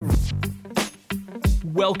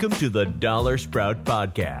Welcome to the Dollar Sprout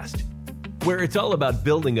Podcast, where it's all about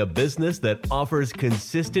building a business that offers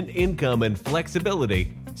consistent income and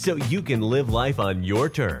flexibility so you can live life on your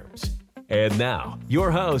terms. And now,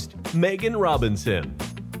 your host, Megan Robinson.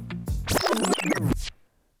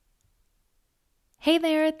 Hey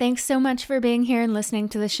there, thanks so much for being here and listening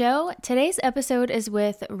to the show. Today's episode is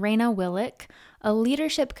with Raina Willick, a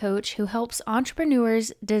leadership coach who helps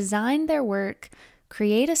entrepreneurs design their work,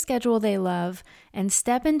 create a schedule they love, and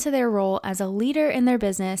step into their role as a leader in their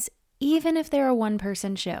business, even if they're a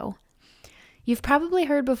one-person show. You've probably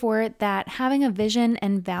heard before that having a vision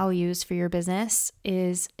and values for your business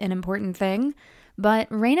is an important thing, but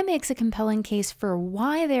Raina makes a compelling case for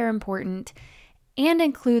why they're important and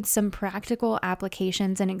includes some practical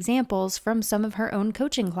applications and examples from some of her own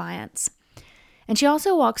coaching clients. And she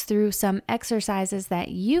also walks through some exercises that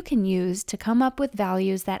you can use to come up with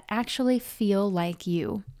values that actually feel like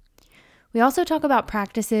you. We also talk about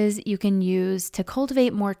practices you can use to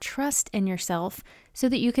cultivate more trust in yourself so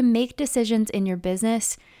that you can make decisions in your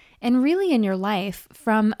business and really in your life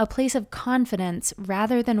from a place of confidence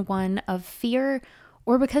rather than one of fear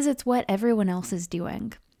or because it's what everyone else is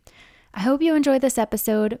doing. I hope you enjoyed this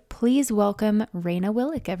episode. Please welcome Raina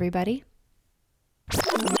Willick, everybody.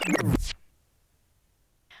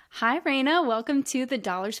 Hi, Raina. Welcome to the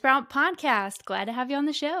Dollar Sprout Podcast. Glad to have you on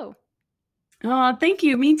the show. Oh, thank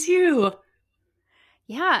you. Me too.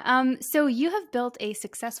 Yeah. So you have built a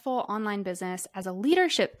successful online business as a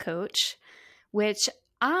leadership coach, which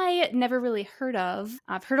I never really heard of.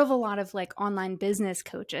 I've heard of a lot of like online business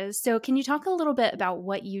coaches. So can you talk a little bit about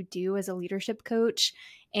what you do as a leadership coach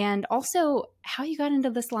and also how you got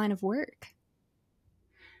into this line of work?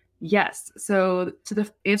 Yes. So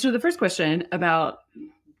to answer the first question about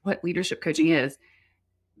what leadership coaching is,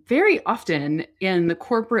 very often in the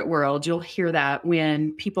corporate world, you'll hear that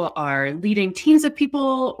when people are leading teams of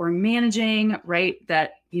people or managing, right?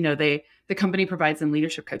 That, the company provides them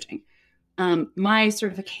leadership coaching. My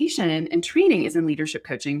certification and training is in leadership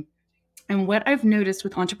coaching. And what I've noticed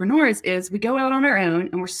with entrepreneurs is we go out on our own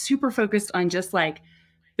and we're super focused on just like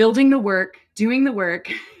building the work, doing the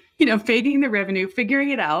work, paying the revenue, figuring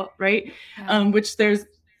it out, right? Yeah. Which there's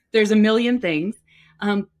a million things.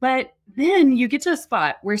 But then you get to a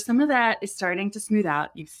spot where some of that is starting to smooth out.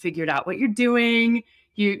 You've figured out what you're doing.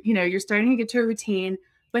 You're starting to get to a routine,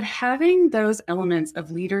 but having those elements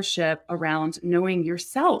of leadership around knowing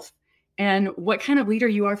yourself and what kind of leader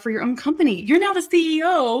you are for your own company. You're now the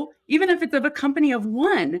CEO, even if it's of a company of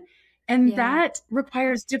one. And that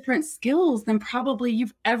requires different skills than probably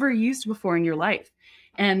you've ever used before in your life.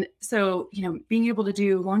 And so, being able to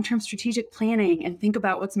do long-term strategic planning and think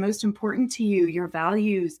about what's most important to you, your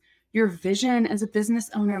values, your vision as a business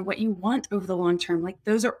owner, what you want over the long term, like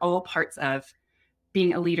those are all parts of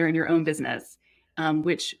being a leader in your own business,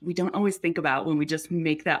 which we don't always think about when we just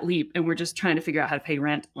make that leap and we're just trying to figure out how to pay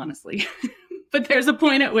rent, honestly. But there's a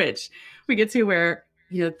point at which we get to where,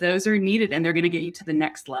 those are needed and they're going to get you to the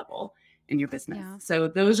next level in your business. Yeah. So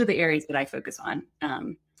those are the areas that I focus on.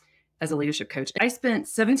 As a leadership coach. I spent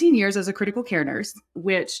 17 years as a critical care nurse,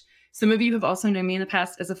 which some of you have also known me in the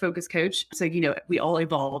past as a focus coach. So, we all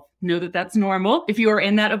evolve. Know that that's normal if you are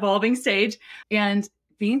in that evolving stage. And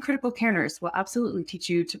being a critical care nurse will absolutely teach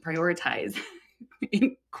you to prioritize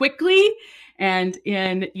quickly and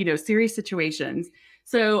in, serious situations.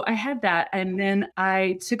 So I had that. And then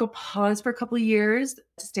I took a pause for a couple of years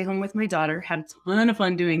to stay home with my daughter, had a ton of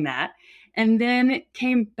fun doing that. And then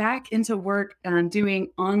came back into work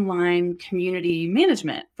doing online community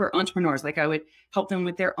management for entrepreneurs. Like I would help them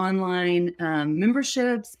with their online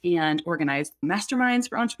memberships and organize masterminds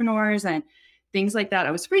for entrepreneurs and things like that.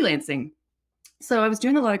 I was freelancing. So I was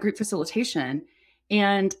doing a lot of group facilitation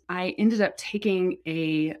and I ended up taking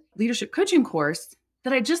a leadership coaching course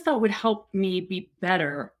that I just thought would help me be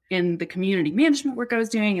better in the community management work I was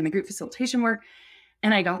doing and the group facilitation work.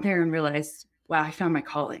 And I got there and realized, wow, I found my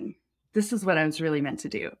calling. This is what I was really meant to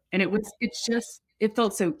do. And it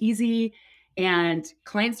felt so easy. And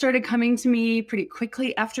clients started coming to me pretty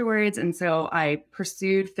quickly afterwards. And so I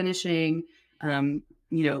pursued finishing,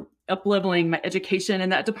 up-leveling my education in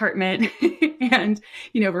that department and,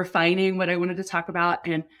 refining what I wanted to talk about.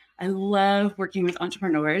 And I love working with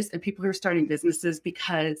entrepreneurs and people who are starting businesses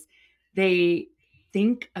because they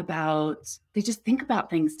just think about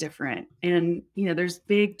things different. And, there's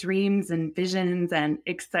big dreams and visions and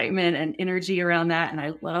excitement and energy around that. And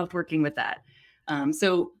I love working with that.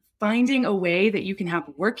 So finding a way that you can have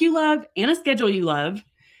work you love and a schedule you love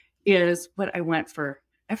is what I want for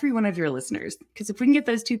every one of your listeners. Because if we can get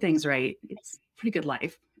those two things right, it's a pretty good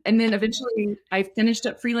life. And then eventually I finished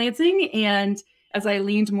up freelancing and as I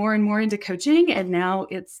leaned more and more into coaching, and now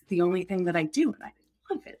it's the only thing that I do, and I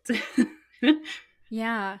love it.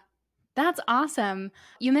 Yeah, that's awesome.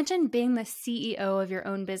 You mentioned being the CEO of your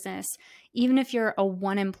own business, even if you're a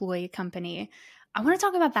one employee company. I want to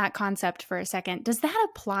talk about that concept for a second. Does that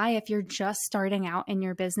apply if you're just starting out in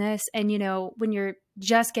your business? And, when you're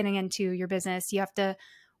just getting into your business, you have to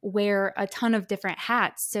wear a ton of different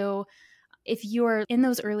hats. So if you're in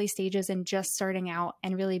those early stages and just starting out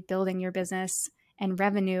and really building your business and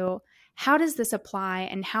revenue, how does this apply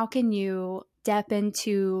and how can you step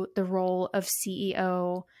into the role of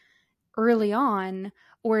CEO early on?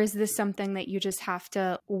 Or is this something that you just have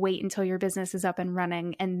to wait until your business is up and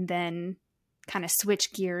running and then kind of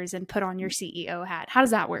switch gears and put on your CEO hat? How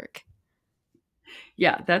does that work?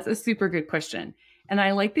 Yeah, that's a super good question. And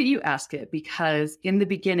I like that you ask it because in the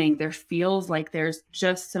beginning, there feels like there's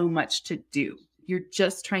just so much to do. You're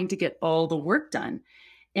just trying to get all the work done.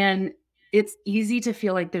 And it's easy to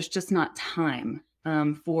feel like there's just not time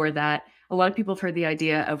for that. A lot of people have heard the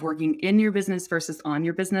idea of working in your business versus on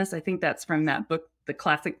your business. I think that's from that book, the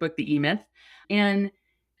classic book, The E-Myth. And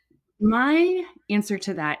my answer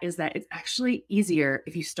to that is that it's actually easier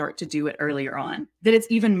if you start to do it earlier on, that it's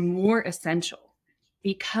even more essential.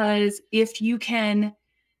 Because if you can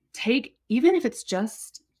take, even if it's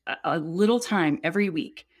just a little time every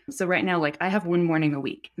week. So right now, like I have one morning a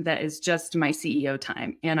week that is just my CEO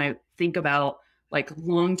time. And I think about like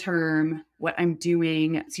long-term, what I'm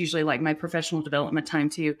doing. It's usually like my professional development time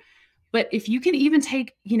too. But if you can even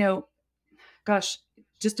take, gosh,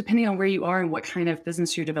 just depending on where you are and what kind of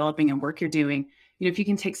business you're developing and work you're doing, if you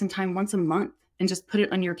can take some time once a month and just put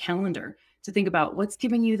it on your calendar to think about what's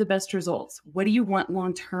giving you the best results. What do you want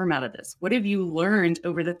long-term out of this? What have you learned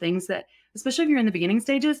over the things that, especially if you're in the beginning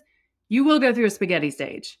stages, you will go through a spaghetti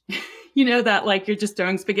stage. That like you're just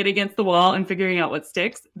throwing spaghetti against the wall and figuring out what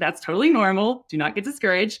sticks. That's totally normal. Do not get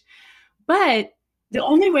discouraged. But the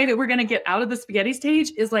only way that we're going to get out of the spaghetti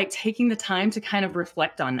stage is like taking the time to kind of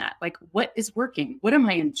reflect on that. Like, what is working? What am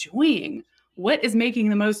I enjoying? What is making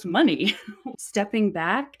the most money? Stepping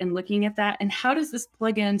back and looking at that. And how does this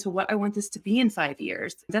plug into what I want this to be in 5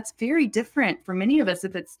 years? That's very different for many of us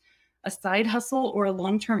if it's a side hustle or a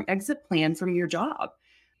long-term exit plan from your job.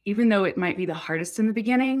 Even though it might be the hardest in the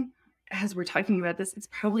beginning, as we're talking about this, it's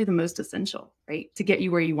probably the most essential, right? To get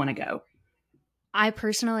you where you want to go. I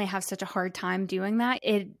personally have such a hard time doing that.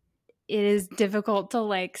 It is difficult to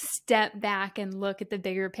like step back and look at the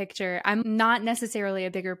bigger picture. I'm not necessarily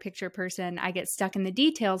a bigger picture person. I get stuck in the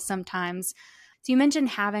details sometimes. So you mentioned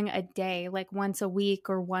having a day like once a week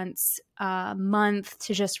or once a month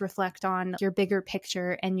to just reflect on your bigger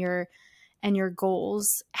picture and your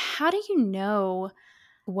goals. How do you know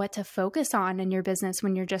what to focus on in your business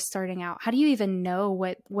when you're just starting out? How do you even know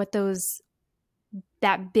what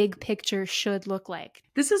that big picture should look like?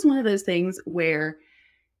 This is one of those things where,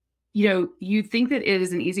 you think that it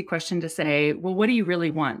is an easy question to say, well, what do you really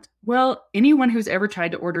want? Well, anyone who's ever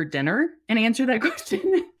tried to order dinner and answer that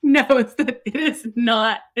question knows that it is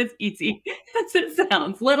not as easy as it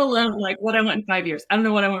sounds, let alone like what I want in 5 years. I don't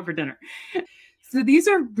know what I want for dinner. So these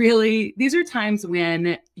are times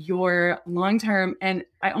when your long-term, and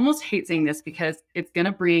I almost hate saying this because it's going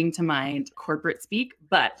to bring to mind corporate speak,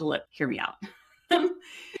 but look, hear me out.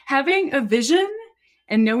 Having a vision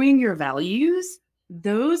and knowing your values,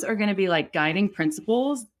 those are going to be like guiding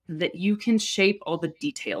principles that you can shape all the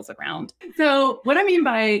details around. So what I mean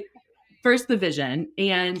by first, the vision.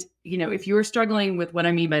 And, if you are struggling with what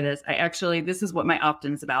I mean by this, this is what my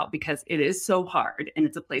opt-in is about because it is so hard and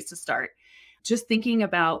it's a place to start. Just thinking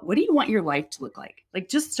about what do you want your life to look like? Like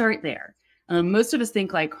just start there. Most of us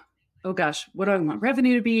think like, oh gosh, what do I want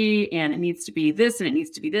revenue to be? And it needs to be this and it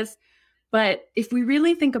needs to be this. But if we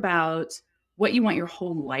really think about what you want your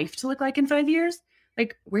whole life to look like in 5 years,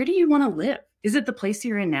 like where do you want to live? Is it the place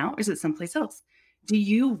you're in now? Or is it someplace else? Do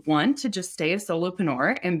you want to just stay a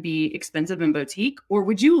solopreneur and be expensive and boutique? Or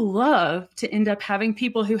would you love to end up having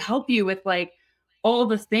people who help you with like all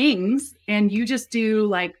the things and you just do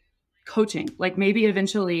like coaching? Like maybe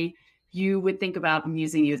eventually you would think about, I'm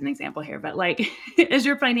using you as an example here, but like as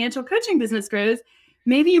your financial coaching business grows,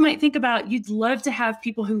 maybe you might think about you'd love to have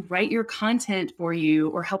people who write your content for you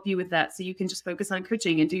or help you with that so you can just focus on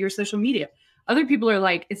coaching and do your social media. Other people are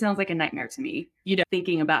like, it sounds like a nightmare to me,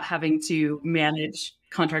 thinking about having to manage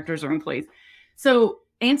contractors or employees. So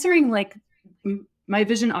answering like my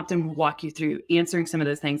vision opt-in will walk you through answering some of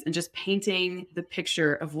those things and just painting the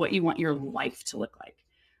picture of what you want your life to look like.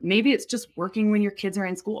 Maybe it's just working when your kids are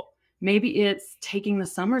in school. Maybe it's taking the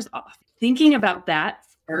summers off. Thinking about that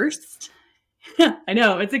first I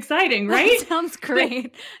know, it's exciting, That right? sounds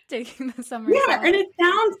great. Taking the summers Yeah, off. and it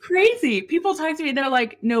sounds crazy. People talk to me, they're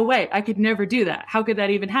like, no way, I could never do that. How could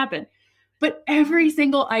that even happen? But every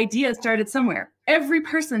single idea started somewhere. Every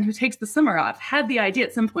person who takes the summer off had the idea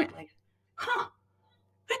at some point, like, huh,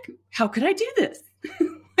 how could I do this?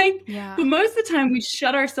 Yeah. But most of the time we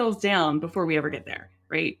shut ourselves down before we ever get there,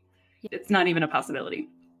 right? Yeah. It's not even a possibility.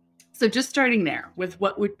 So just starting there with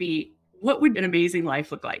what would an amazing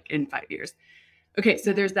life look like in 5 years? Okay,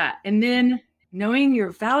 so there's that. And then knowing your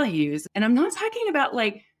values. And I'm not talking about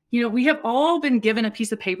like, we have all been given a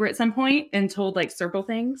piece of paper at some point and told like circle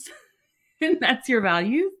things, and that's your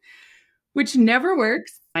values, which never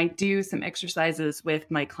works. I do some exercises with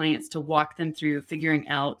my clients to walk them through figuring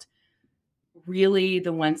out really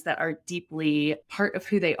the ones that are deeply part of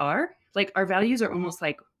who they are. Like our values are almost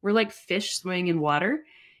like we're like fish swimming in water.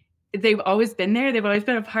 They've always been there. They've always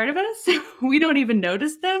been a part of us. We don't even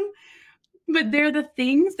notice them, but they're the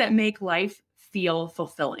things that make life feel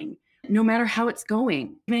fulfilling, no matter how it's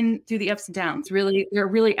going, even through the ups and downs. Really, they're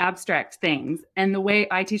really abstract things. And the way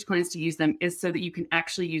I teach clients to use them is so that you can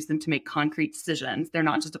actually use them to make concrete decisions. They're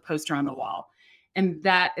not just a poster on the wall. And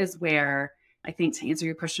that is where I think, to answer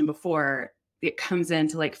your question before, it comes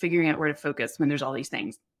into like figuring out where to focus when there's all these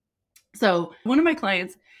things. So one of my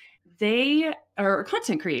clients, they are a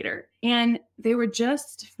content creator and they were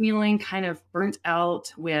just feeling kind of burnt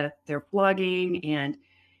out with their blogging. And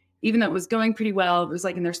even though it was going pretty well, it was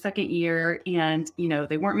like in their second year and,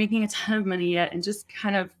 they weren't making a ton of money yet, and just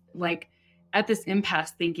kind of like at this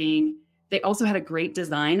impasse thinking they also had a great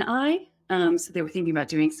design eye. So they were thinking about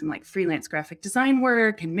doing some like freelance graphic design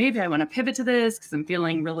work, and maybe I want to pivot to this because I'm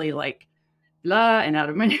feeling really like blah and out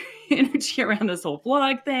of my energy around this whole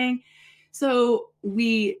blog thing. So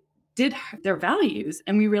we did their values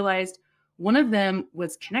and we realized one of them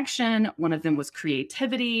was connection, one of them was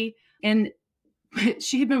creativity. And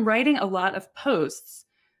she had been writing a lot of posts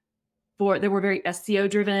that were very SEO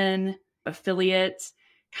driven, affiliate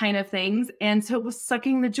kind of things. And so it was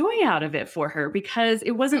sucking the joy out of it for her because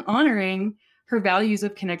it wasn't honoring her values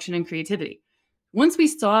of connection and creativity. Once we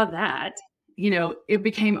saw that, it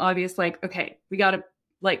became obvious, like, okay, we got to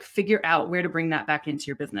like figure out where to bring that back into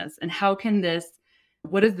your business and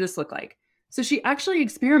what does this look like? So she actually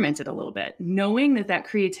experimented a little bit, knowing that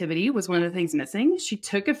creativity was one of the things missing. She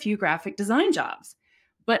took a few graphic design jobs,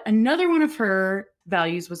 but another one of her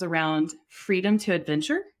values was around freedom to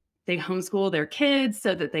adventure. They homeschool their kids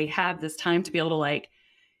so that they have this time to be able to like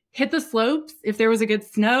hit the slopes if there was a good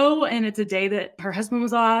snow and it's a day that her husband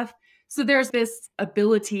was off. So there's this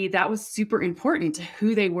ability that was super important to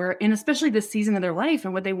who they were, and especially this season of their life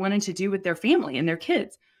and what they wanted to do with their family and their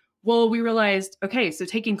kids. Well, we realized, okay, so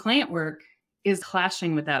taking client work is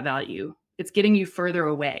clashing with that value. It's getting you further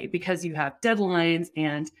away because you have deadlines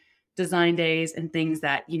and design days and things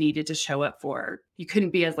that you needed to show up for. You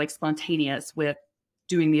couldn't be as like spontaneous with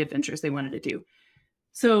doing the adventures they wanted to do.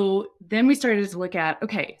 So then we started to look at,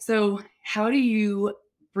 okay, so how do you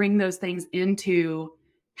bring those things into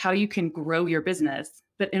how you can grow your business,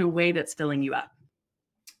 but in a way that's filling you up?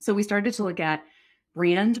 So we started to look at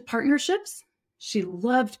brand partnerships. She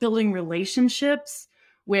loved building relationships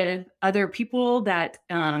with other people that,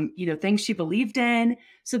 things she believed in.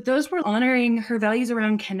 So those were honoring her values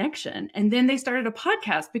around connection. And then they started a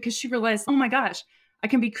podcast because she realized, oh my gosh, I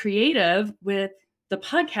can be creative with the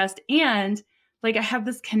podcast and like I have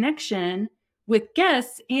this connection with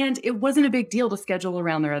guests, and it wasn't a big deal to schedule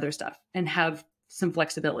around their other stuff and have some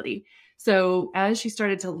flexibility. So as she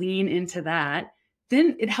started to lean into that,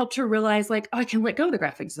 then it helped her realize like, oh, I can let go of the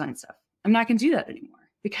graphic design stuff. I'm not going to do that anymore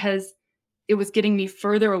because it was getting me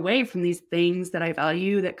further away from these things that I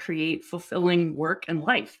value that create fulfilling work and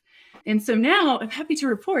life. And so now I'm happy to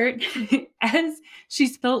report as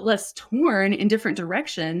she's felt less torn in different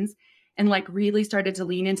directions and like really started to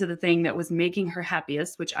lean into the thing that was making her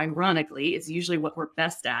happiest, which ironically is usually what we're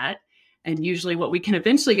best at and usually what we can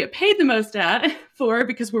eventually get paid the most at for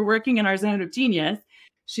because we're working in our zone of genius.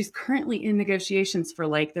 She's currently in negotiations for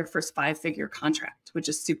like their first 5-figure contract, which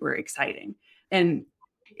is super exciting. And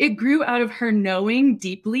it grew out of her knowing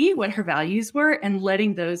deeply what her values were and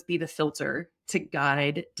letting those be the filter to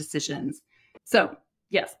guide decisions. So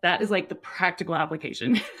yes, that is like the practical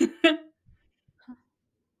application.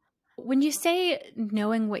 When you say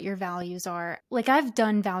knowing what your values are, like I've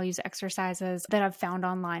done values exercises that I've found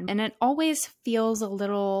online, and it always feels a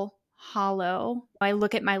little hollow. I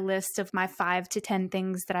look at my list of my 5 to 10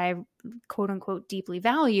 things that I quote unquote deeply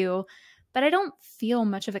value, but I don't feel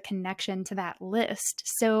much of a connection to that list.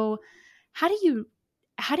 So how do you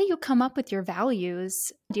come up with your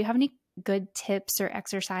values? Do you have any good tips or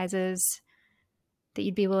exercises that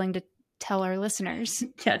you'd be willing to tell our listeners?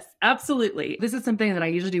 Yes, absolutely. This is something that I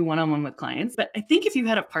usually do one-on-one with clients, but I think if you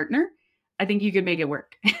had a partner, I think you could make it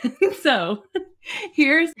work. So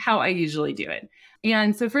here's how I usually do it.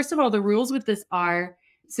 And so first of all, the rules with this are,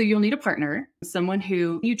 so you'll need a partner, someone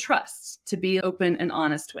who you trust to be open and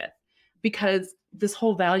honest with, because this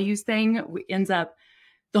whole values thing ends up,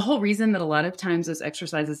 the whole reason that a lot of times those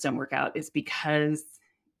exercises don't work out is because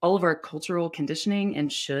all of our cultural conditioning and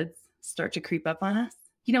shoulds start to creep up on us.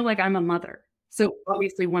 Like I'm a mother. So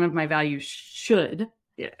obviously one of my values should,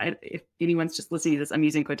 if anyone's just listening to this, I'm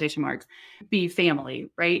using quotation marks, be family,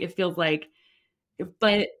 right? It feels like,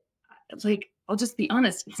 but like, I'll just be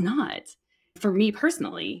honest, it's not for me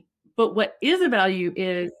personally. But what is a value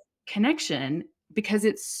is connection, because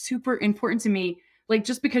it's super important to me. Like,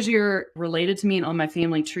 just because you're related to me and on my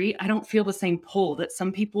family tree, I don't feel the same pull that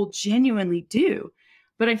some people genuinely do.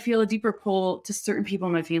 But I feel a deeper pull to certain people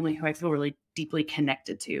in my family who I feel really deeply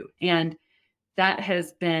connected to. And that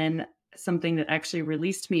has been something that actually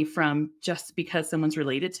released me from, just because someone's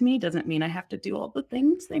related to me doesn't mean I have to do all the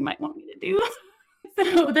things they might want me to do.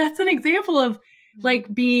 So that's an example of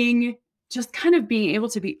like being able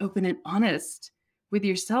to be open and honest with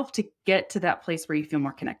yourself to get to that place where you feel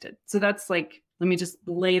more connected. So that's like, let me just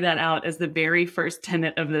lay that out as the very first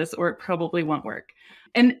tenet of this, or it probably won't work.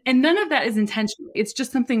 And none of that is intentional. It's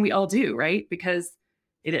just something we all do, right? Because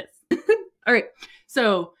it is. All right.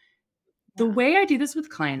 So the way I do this with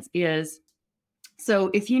clients is, so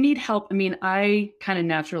if you need help, I kind of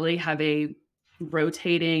naturally have a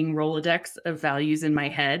rotating Rolodex of values in my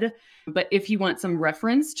head. But if you want some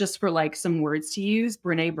reference just for like some words to use,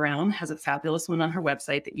 Brene Brown has a fabulous one on her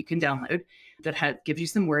website that you can download that gives you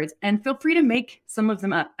some words, and feel free to make some of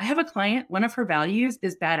them up. I have a client, one of her values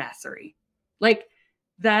is badassery. Like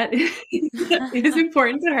that is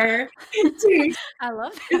important to her too. I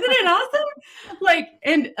love that. Isn't it awesome? Like,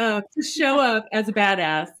 and to show up as a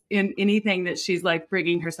badass in anything that she's like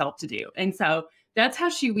bringing herself to do. And so that's how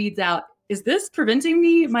she weeds out, is this preventing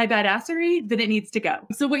me, my badassery? Then it needs to go.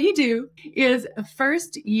 So what you do is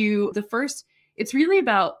it's really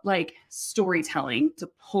about like storytelling to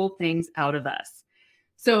pull things out of us.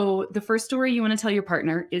 So the first story you want to tell your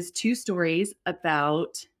partner is 2 stories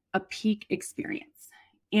about a peak experience.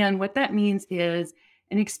 And what that means is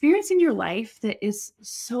an experience in your life that is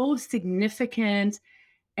so significant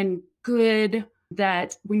and good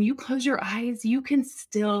that when you close your eyes, you can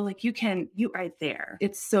still, you are there.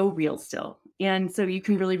 It's so real still. And so you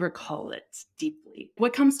can really recall it deeply.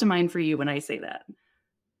 What comes to mind for you when I say that?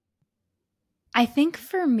 I think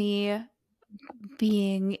for me,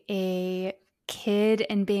 being a kid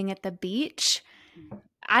and being at the beach,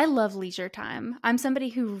 I love leisure time. I'm somebody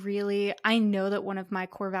who I know that one of my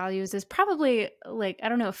core values is probably like, I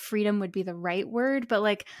don't know if freedom would be the right word, but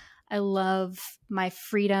like I love my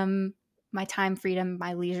freedom, my time freedom,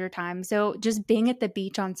 my leisure time. So just being at the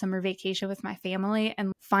beach on summer vacation with my family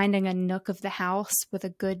and finding a nook of the house with a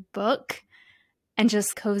good book and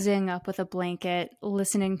just cozying up with a blanket,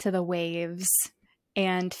 listening to the waves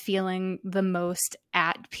and feeling the most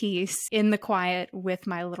at peace in the quiet with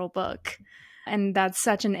my little book. And that's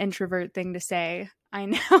such an introvert thing to say, I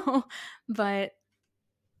know, but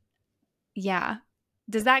yeah.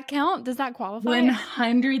 Does that count? Does that qualify?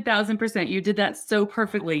 100,000%. You did that so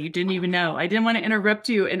perfectly. You didn't even know. I didn't want to interrupt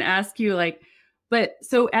you and ask you but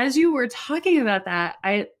so as you were talking about that,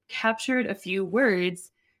 I captured a few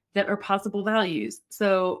words that are possible values.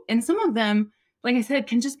 So, and some of them, like I said,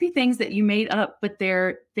 can just be things that you made up, but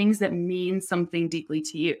they're things that mean something deeply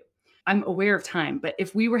to you. I'm aware of time, but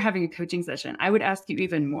if we were having a coaching session, I would ask you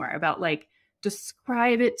even more about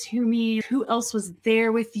describe it to me. Who else was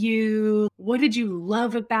there with you? What did you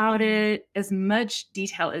love about it? As much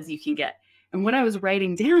detail as you can get. And what I was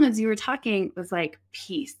writing down as you were talking was like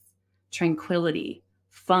peace, tranquility,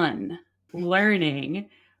 fun, learning,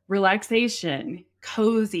 relaxation,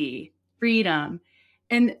 cozy, freedom.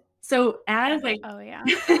 And so as oh yeah.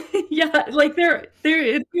 yeah,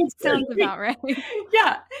 it sounds about right.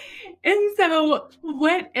 Yeah. And so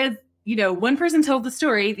one person told the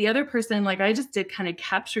story, the other person, like I just did, kind of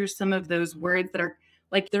captures some of those words that are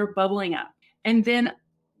like they're bubbling up, and then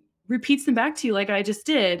repeats them back to you like I just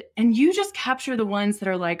did. And you just capture the ones that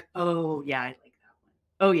are like, oh yeah, I like that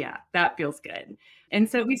one. Oh yeah, that feels good. And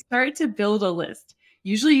so we start to build a list.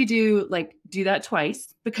 Usually you do that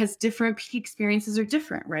twice, because different peak experiences are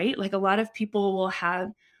different, right? Like a lot of people will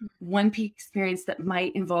have one peak experience that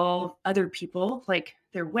might involve other people, like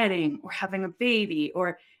their wedding or having a baby,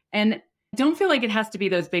 and don't feel like it has to be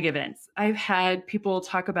those big events. I've had people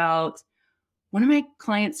talk about One of my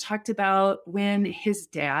clients talked about when his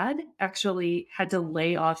dad actually had to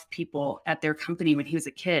lay off people at their company when he was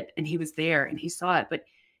a kid, and he was there and he saw it, but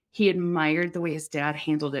he admired the way his dad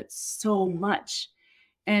handled it so much.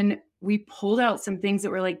 And we pulled out some things that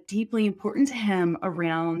were like deeply important to him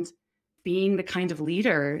around being the kind of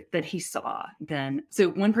leader that he saw then. So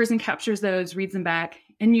one person captures those, reads them back,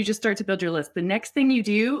 and you just start to build your list. The next thing you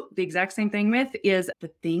do, the exact same thing with, is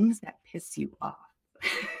the things that piss you off.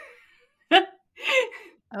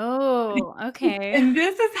 Oh, okay. And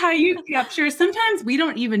this is how you capture. Sometimes we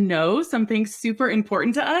don't even know something's super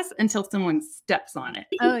important to us until someone steps on it.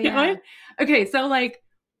 Oh, You know yeah. what? Okay, so like,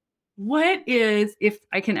 what is, if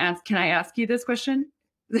I can I ask you this question?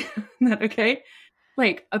 Is that okay?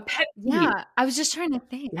 Like a pet peeve. Yeah. I was just trying to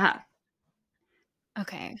think. Yeah.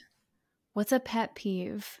 Okay. What's a pet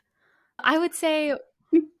peeve? I would say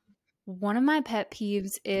one of my pet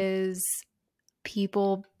peeves is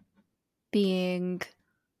people being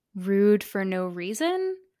rude for no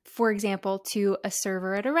reason. For example, to a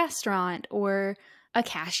server at a restaurant or a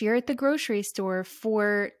cashier at the grocery store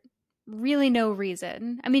for really no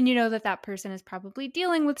reason. I mean, you know that person is probably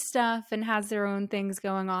dealing with stuff and has their own things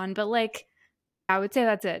going on, but like, I would say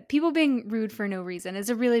that's it. People being rude for no reason is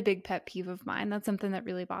a really big pet peeve of mine. That's something that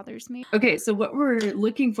really bothers me. Okay, so what we're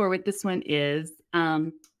looking for with this one is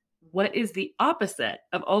what is the opposite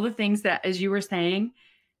of all the things that, as you were saying,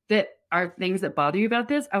 that are things that bother you about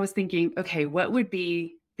this? I was thinking, okay, what would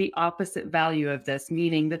be the opposite value of this?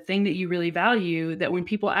 Meaning the thing that you really value that when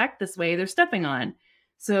people act this way, they're stepping on.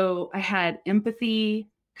 So I had empathy,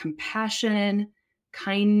 compassion,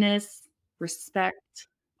 kindness, respect.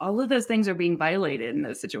 All of those things are being violated in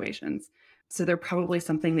those situations. So they're probably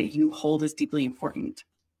something that you hold as deeply important.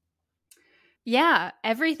 Yeah,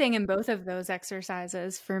 everything in both of those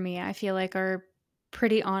exercises for me, I feel like are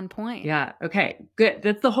pretty on point. Yeah. Okay, good.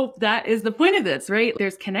 That is the point of this, right?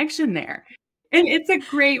 There's connection there. And it's a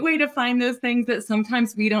great way to find those things that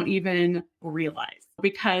sometimes we don't even realize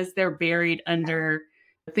because they're buried under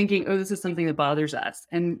thinking, oh, this is something that bothers us.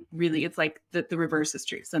 And really, it's like the reverse is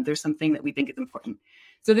true. So there's something that we think is important.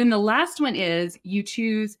 So then the last one is you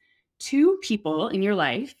choose 2 people in your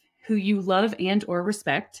life who you love and or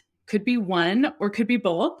respect. Could be one or could be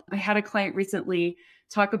both. I had a client recently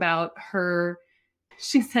talk about her.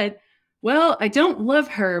 She said, well, I don't love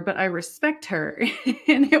her, but I respect her.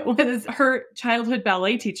 And it was her childhood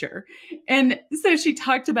ballet teacher. And so she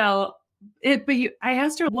talked about it, but I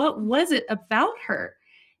asked her, what was it about her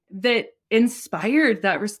that inspired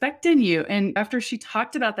that respect in you? And after she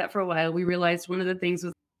talked about that for a while, we realized one of the things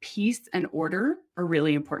was peace and order are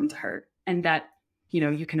really important to her. And that,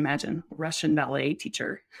 you can imagine Russian ballet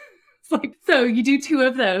teacher. It's like, so you do 2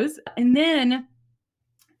 of those. And then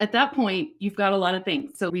at that point, you've got a lot of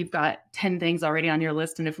things. So we've got 10 things already on your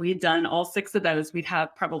list. And if we had done all 6 of those, we'd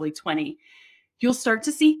have probably 20. You'll start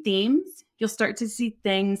to see themes. You'll start to see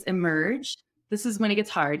things emerge. This is when it gets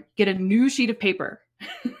hard. Get a new sheet of paper.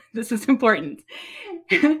 This is important.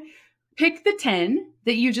 Pick the 10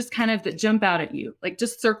 that you just that jump out at you. Like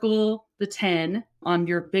just circle the 10 on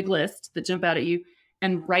your big list that jump out at you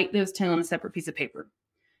and write those 10 on a separate piece of paper.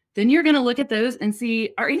 Then you're going to look at those and see,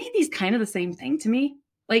 are any of these kind of the same thing to me?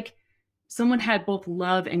 Like someone had both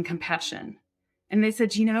love and compassion. And they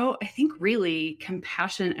said, I think really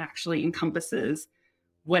compassion actually encompasses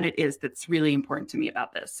what it is that's really important to me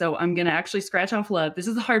about this. So I'm going to actually scratch off love. This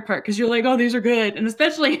is the hard part because you're like, oh, these are good. And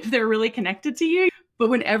especially if they're really connected to you. But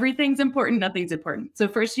when everything's important, nothing's important. So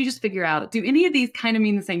first you just figure out, do any of these kind of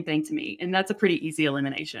mean the same thing to me? And that's a pretty easy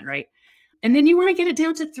elimination, right? And then you want to get it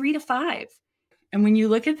down to 3 to 5. And when you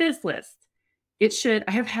look at this list, I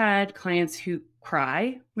have had clients who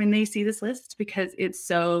cry when they see this list because it's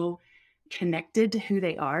so connected to who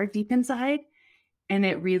they are deep inside. And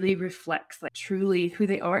it really reflects like truly who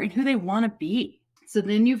they are and who they want to be. So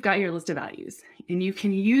then you've got your list of values and you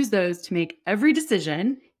can use those to make every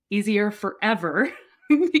decision easier forever.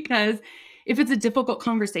 Because if it's a difficult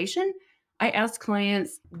conversation, I ask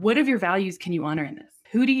clients, what of your values can you honor in this?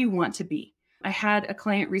 Who do you want to be? I had a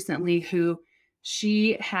client recently who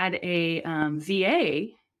she had a VA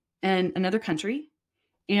in another country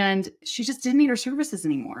and she just didn't need her services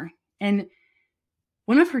anymore. And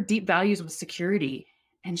one of her deep values was security.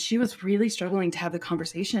 And she was really struggling to have the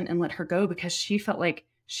conversation and let her go because she felt like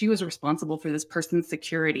she was responsible for this person's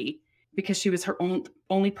security because she was her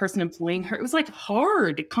only person employing her. It was like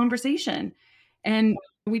hard conversation. And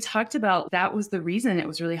we talked about that was the reason it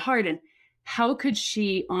was really hard. And how could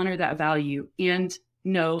she honor that value? And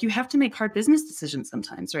no, you have to make hard business decisions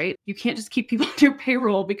sometimes, right? You can't just keep people on your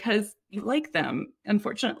payroll because you like them,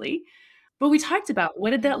 unfortunately. But we talked about what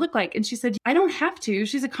did that look like? And she said, I don't have to.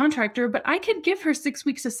 She's a contractor, but I could give her 6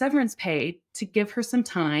 weeks of severance pay to give her some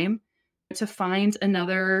time to find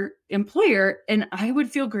another employer. And I would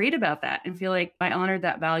feel great about that and feel like I honored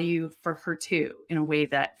that value for her too, in a way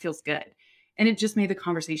that feels good. And it just made the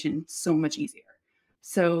conversation so much easier.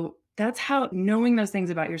 So that's how knowing those things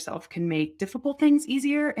about yourself can make difficult things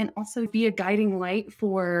easier and also be a guiding light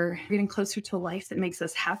for getting closer to a life that makes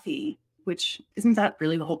us happy, which isn't that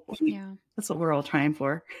really the whole point? Yeah. That's what we're all trying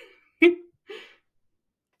for.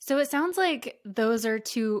 So it sounds like those are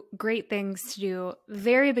two great things to do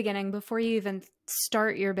very beginning before you even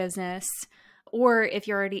start your business. Or if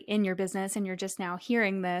you're already in your business and you're just now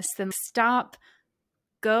hearing this, then stop,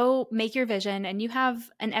 go make your vision. And you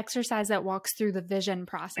have an exercise that walks through the vision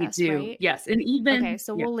process, I do. right? Yes. And even, Okay,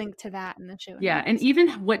 so we'll link to that in the show notes. Yeah. And even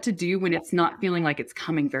what to do when it's not feeling like it's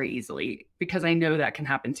coming very easily, because I know that can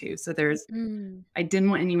happen too. So I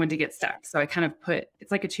didn't want anyone to get stuck. So I kind of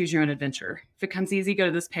it's like a choose your own adventure. If it comes easy, go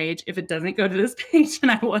to this page. If it doesn't, go to this page.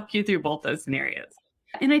 And I walk you through both those scenarios.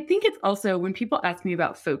 And I think it's also when people ask me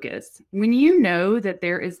about focus, when you know that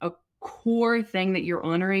there is a core thing that you're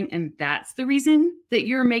honoring, and that's the reason that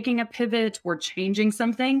you're making a pivot or changing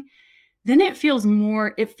something, then it feels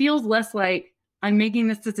less like I'm making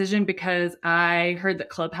this decision because I heard that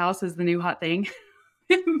Clubhouse is the new hot thing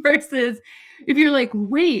versus if you're like,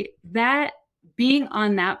 wait, that being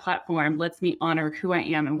on that platform lets me honor who I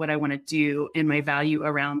am and what I want to do and my value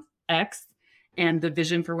around X and the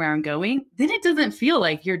vision for where I'm going, then it doesn't feel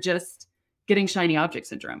like you're just getting shiny object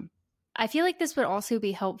syndrome. I feel like this would also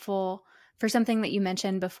be helpful for something that you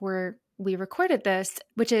mentioned before we recorded this,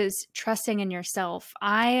 which is trusting in yourself.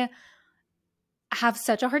 I have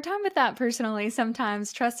such a hard time with that personally,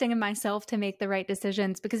 sometimes trusting in myself to make the right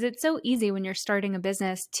decisions, because it's so easy when you're starting a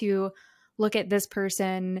business to look at this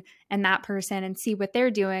person and that person and see what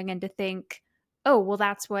they're doing and to think, oh, well,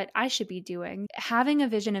 that's what I should be doing. Having a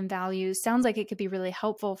vision and values sounds like it could be really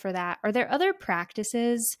helpful for that. Are there other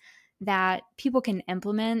practices that people can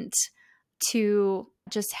implement to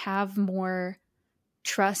just have more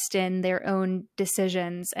trust in their own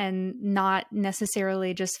decisions and not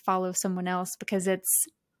necessarily just follow someone else because it's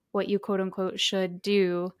what you quote unquote should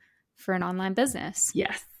do for an online business?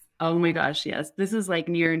 Yes. Oh my gosh. Yes. This is like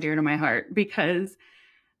near and dear to my heart because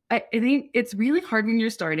I think it's really hard when you're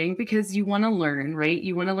starting because you want to learn, right?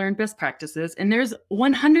 You want to learn best practices and there's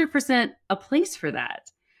 100% a place for that.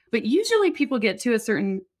 But usually people get to a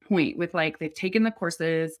certain point with like, they've taken the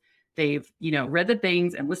courses, they've, read the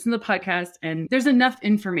things and listened to the podcast and there's enough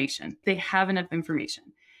information. They have enough information.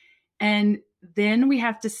 And then we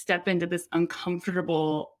have to step into this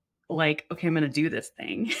uncomfortable, like, okay, I'm going to do this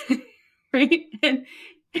thing. Right. And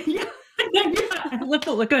yeah, I love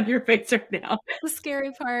the look on your face right now. The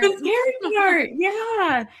scary part. The scary part.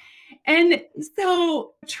 Yeah. And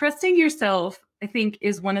so trusting yourself, I think,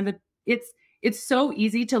 is one of it's so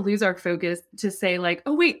easy to lose our focus to say like,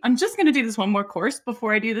 oh, wait, I'm just going to do this one more course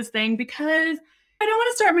before I do this thing because I don't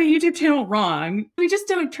want to start my YouTube channel wrong. We just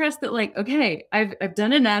don't trust that like, okay, I've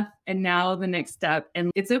done enough and now the next step.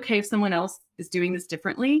 And it's okay if someone else is doing this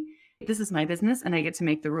differently. This is my business and I get to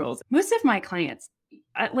make the rules. Most of my clients,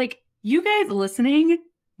 like you guys listening,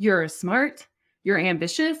 you're smart, you're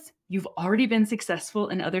ambitious, you've already been successful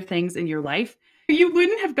in other things in your life. You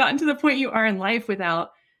wouldn't have gotten to the point you are in life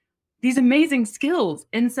without these amazing skills.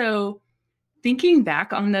 And so thinking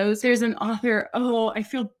back on those, there's an author, I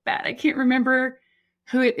feel bad. I can't remember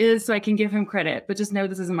who it is so I can give him credit, but just know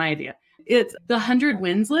this isn't my idea. It's the 100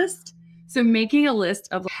 wins list. So making a list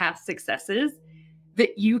of past successes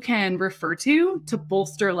that you can refer to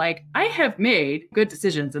bolster, like, I have made good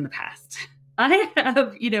decisions in the past. I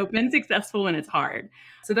have, been successful when it's hard.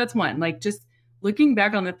 So that's one, like just looking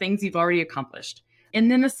back on the things you've already accomplished. And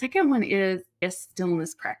then the second one is a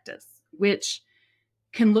stillness practice, which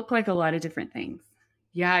can look like a lot of different things.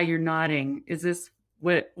 Yeah, you're nodding. Is this,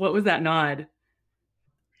 what was that nod?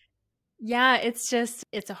 Yeah, it's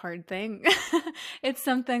a hard thing. It's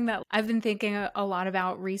something that I've been thinking a lot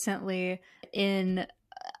about recently and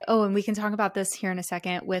we can talk about this here in a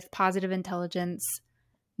second with positive intelligence,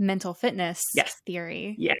 mental fitness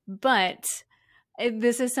theory. Yeah. But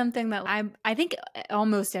this is something that I think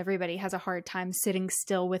almost everybody has a hard time sitting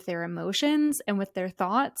still with their emotions and with their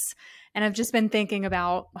thoughts. And I've just been thinking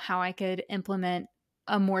about how I could implement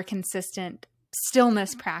a more consistent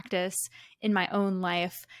stillness practice in my own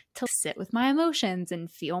life to sit with my emotions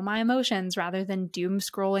and feel my emotions rather than doom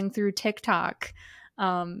scrolling through TikTok.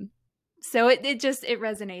 So it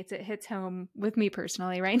resonates. It hits home with me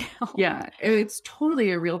personally right now. Yeah, it's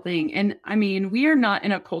totally a real thing. And I mean, we are not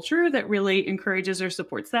in a culture that really encourages or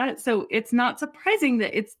supports that. So it's not surprising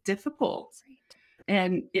that it's difficult. Right.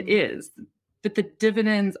 And it is, but the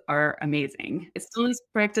dividends are amazing. Stillness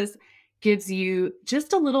practice gives you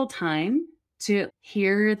just a little time to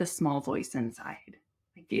hear the small voice inside.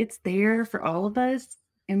 Like it's there for all of us.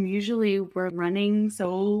 And usually we're running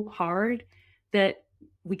so hard that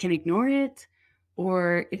we can ignore it,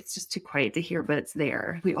 or it's just too quiet to hear, but it's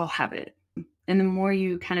there. We all have it. And the more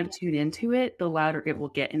you kind of tune into it, the louder it will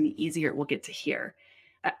get and the easier it will get to hear.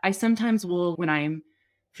 I sometimes will, when I'm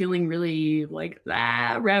feeling really like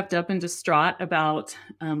wrapped up and distraught about,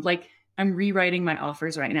 like I'm rewriting my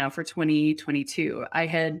offers right now for 2022. I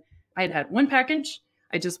had one package.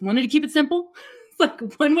 I just wanted to keep it simple. It's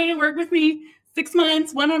like one way to work with me, 6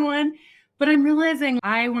 months, one-on-one. But I'm realizing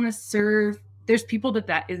I want to serve. There's people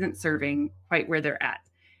that isn't serving quite where they're at.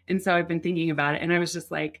 And so I've been thinking about it. And I was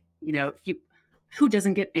just like, who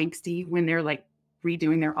doesn't get angsty when they're like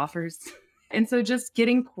redoing their offers? And so just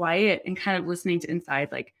getting quiet and kind of listening to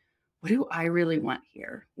inside, like, what do I really want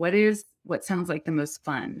here? What sounds like the most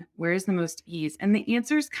fun? Where is the most ease? And the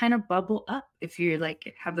answers kind of bubble up if you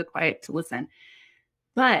like have the quiet to listen.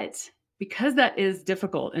 But because that is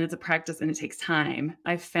difficult and it's a practice and it takes time,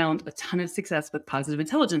 I've found a ton of success with positive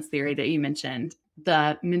intelligence theory that you mentioned.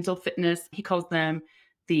 The mental fitness,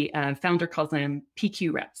 the founder calls them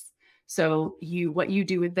PQ reps. So what you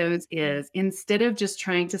do with those is instead of just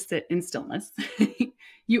trying to sit in stillness,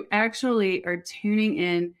 you actually are tuning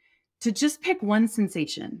in to just pick one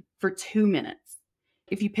sensation for 2 minutes.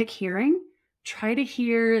 If you pick hearing, try to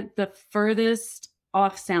hear the furthest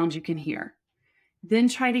off sound you can hear. Then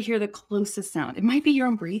try to hear the closest sound. It might be your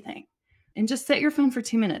own breathing. And just set your phone for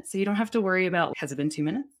 2 minutes so you don't have to worry about, has it been 2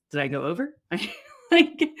 minutes? Did I go over?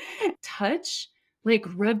 Like touch, like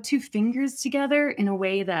rub 2 fingers together in a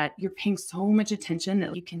way that you're paying so much attention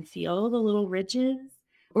that you can feel the little ridges,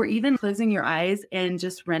 or even closing your eyes and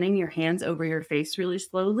just running your hands over your face really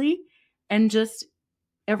slowly. And just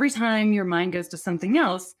every time your mind goes to something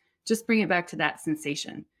else, just bring it back to that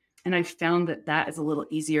sensation. And I found that is a little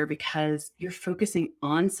easier because you're focusing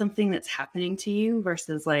on something that's happening to you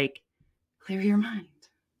versus like, clear your mind,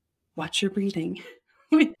 watch your breathing,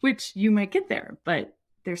 which you might get there, but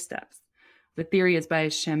there's steps. The theory is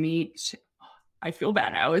by I feel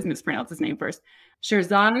bad. I always mispronounce his name first.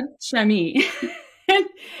 Shirzad Shami.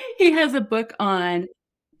 He has a book on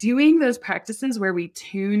doing those practices where we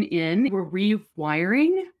tune in, we're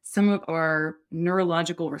rewiring some of our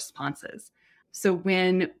neurological responses. So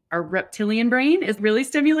when our reptilian brain is really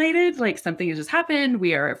stimulated, like something has just happened,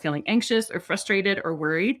 we are feeling anxious or frustrated or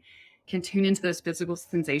worried, can tune into those physical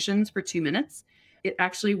sensations for 2 minutes. It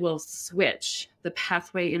actually will switch the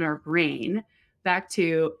pathway in our brain back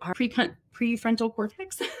to our prefrontal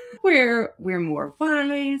cortex, where we're more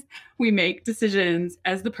wise. We make decisions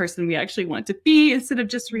as the person we actually want to be instead of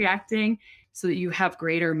just reacting, so that you have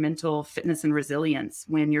greater mental fitness and resilience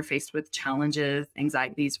when you're faced with challenges,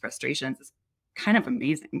 anxieties, frustrations. It's kind of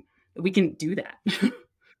amazing that we can do that.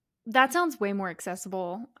 That sounds way more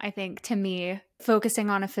accessible, I think, to me, focusing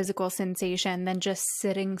on a physical sensation than just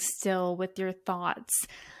sitting still with your thoughts.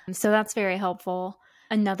 So that's very helpful.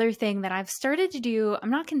 Another thing that I've started to do, I'm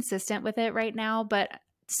not consistent with it right now, but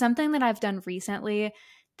something that I've done recently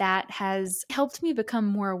that has helped me become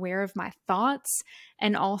more aware of my thoughts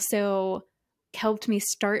and also helped me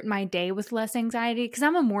start my day with less anxiety, because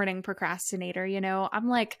I'm a morning procrastinator, I'm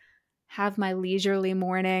like, have my leisurely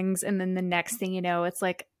mornings, and then the next thing you know, it's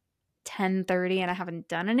like 10:30 and I haven't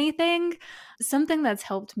done anything. Something that's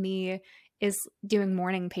helped me is doing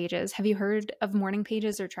morning pages. Have you heard of morning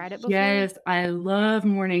pages or tried it before? Yes, I love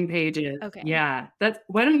morning pages. Okay. Yeah.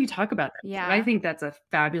 Why don't you talk about that? Yeah. I think that's a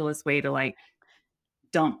fabulous way to like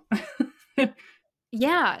dump.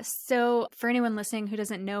 Yeah. So for anyone listening who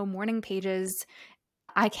doesn't know morning pages,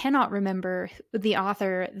 I cannot remember the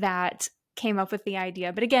author that came up with the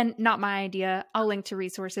idea, but again, not my idea. I'll link to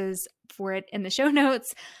resources for it in the show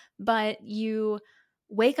notes. But you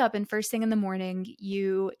wake up and first thing in the morning,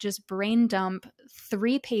 you just brain dump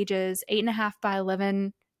 3 pages, 8.5 by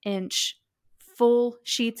 11 inch full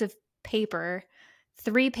sheets of paper,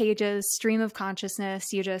 3 pages, stream of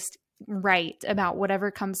consciousness. You just write about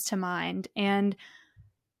whatever comes to mind. And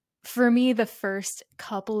for me, the first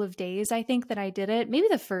couple of days, I think that I did it, maybe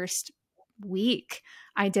the first week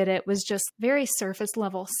I did it, was just very surface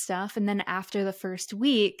level stuff. And then after the first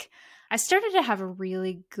week, I started to have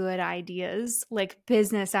really good ideas, like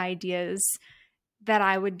business ideas, that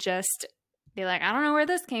I would just be like, I don't know where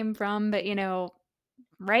this came from, but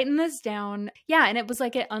writing this down. Yeah. And it was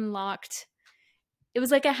like it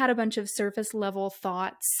was like I had a bunch of surface level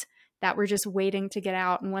thoughts that were just waiting to get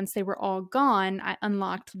out. And once they were all gone, I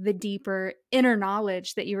unlocked the deeper inner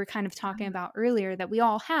knowledge that you were kind of talking about earlier, that we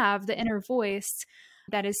all have, the inner voice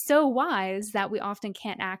that is so wise that we often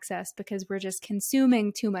can't access because we're just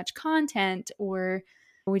consuming too much content, or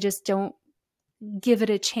we just don't give it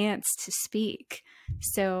a chance to speak.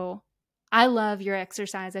 So I love your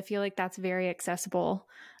exercise. I feel like that's very accessible.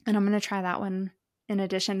 And I'm going to try that one in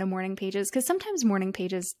addition to morning pages, because sometimes morning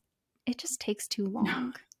pages, it just takes too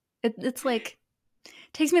long. It's like,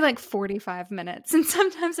 it takes me like 45 minutes. And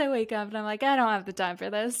sometimes I wake up and I'm like, I don't have the time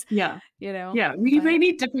for this. Yeah. Yeah. We may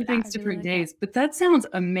need different things, different days, but that sounds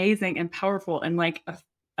amazing and powerful, and like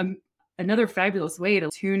another fabulous way to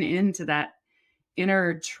tune into that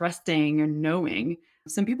inner trusting and knowing.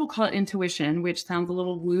 Some people call it intuition, which sounds a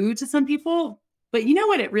little woo to some people, but you know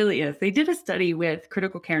what it really is? They did a study with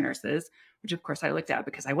critical care nurses, which of course I looked at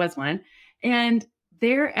because I was one. And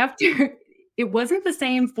thereafter, it wasn't the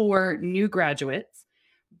same for new graduates,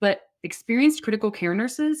 but experienced critical care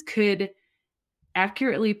nurses could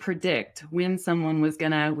accurately predict when someone was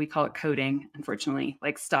gonna, we call it coding, unfortunately,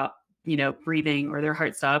 like stop, breathing, or their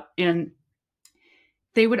heart stop. And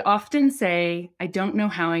they would often say, I don't know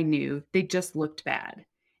how I knew, they just looked bad.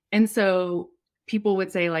 And so people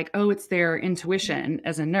would say like, oh, it's their intuition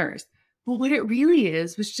as a nurse. Well, what it really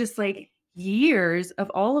is was just like years of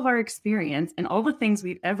all of our experience and all the things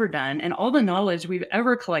we've ever done and all the knowledge we've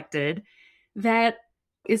ever collected that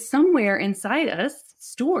is somewhere inside us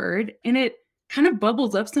stored. And it kind of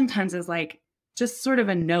bubbles up sometimes as like just sort of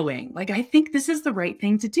a knowing, like, I think this is the right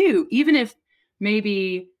thing to do, even if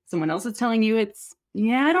maybe someone else is telling you it's,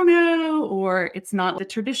 yeah, I don't know, or it's not the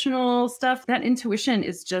traditional stuff. That intuition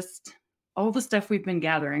is just all the stuff we've been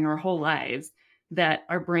gathering our whole lives that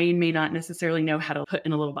our brain may not necessarily know how to put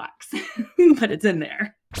in a little box, but it's in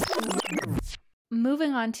there.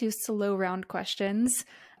 Moving on to slow round questions.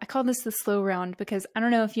 I call this the slow round because I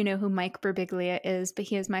don't know if you know who Mike Birbiglia is, but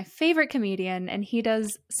he is my favorite comedian, and he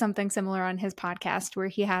does something similar on his podcast where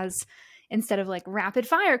he has, instead of like rapid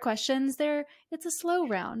fire questions, it's a slow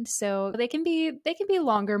round. So they can be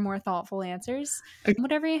longer, more thoughtful answers.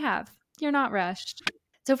 Whatever you have. You're not rushed.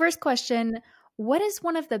 So first question, what is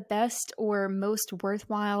one of the best or most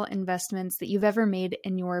worthwhile investments that you've ever made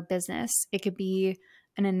in your business? It could be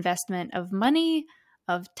an investment of money,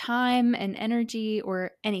 of time and energy,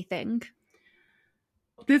 or anything.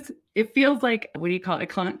 It feels like, what do you call it?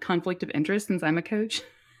 A conflict of interest, since I'm a coach.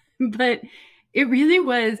 But it really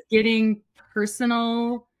was getting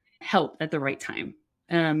personal help at the right time.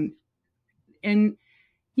 And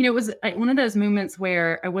it was one of those moments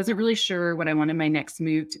where I wasn't really sure what I wanted my next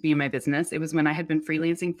move to be in my business. It was when I had been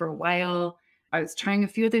freelancing for a while. I was trying a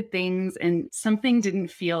few other things and something didn't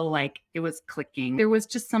feel like it was clicking. There was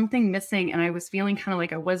just something missing, and I was feeling kind of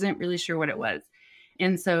like I wasn't really sure what it was.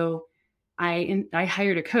 And so I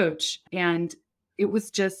hired a coach, and it was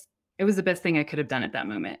the best thing I could have done at that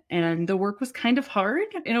moment. And the work was kind of hard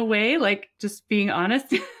in a way, like just being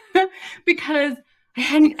honest, because I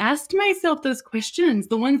hadn't asked myself those questions,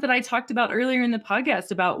 the ones that I talked about earlier in the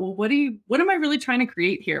podcast about, well, what am I really trying to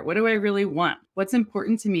create here? What do I really want? What's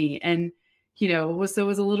important to me? And, it was a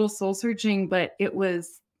little soul searching, but it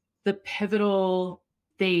was the pivotal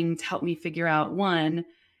thing to help me figure out, one,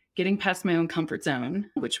 getting past my own comfort zone,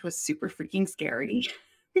 which was super freaking scary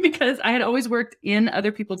because I had always worked in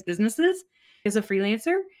other people's businesses as a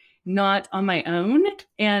freelancer, not on my own.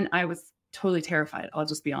 And I was totally terrified. I'll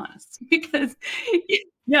just be honest, because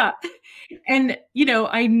yeah. And,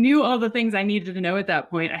 I knew all the things I needed to know at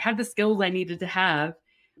that point. I had the skills I needed to have,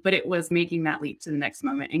 but it was making that leap to the next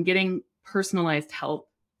moment and getting personalized help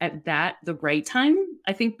at the right time.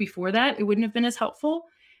 I think before that, it wouldn't have been as helpful.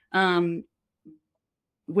 It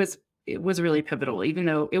was really pivotal, even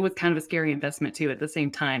though it was kind of a scary investment too at the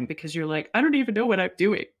same time, because you're like, I don't even know what I'm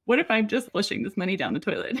doing. What if I'm just flushing this money down the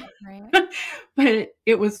toilet? Right. But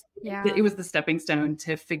it was the stepping stone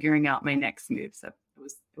to figuring out my next move. So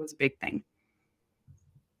it was a big thing.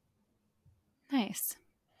 Nice.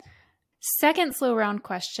 Second slow round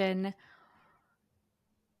question.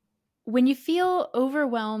 When you feel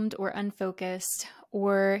overwhelmed or unfocused,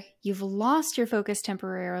 or you've lost your focus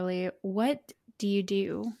temporarily, what do you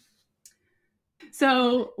do?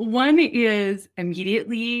 So one is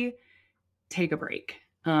immediately take a break.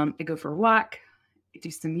 I go for a walk, I do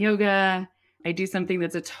some yoga, I do something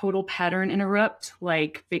that's a total pattern interrupt,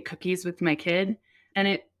 like bake cookies with my kid. And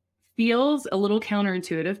it feels a little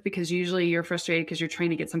counterintuitive because usually you're frustrated because you're trying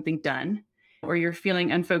to get something done, or you're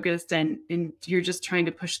feeling unfocused and you're just trying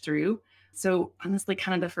to push through. So honestly,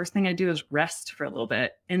 kind of the first thing I do is rest for a little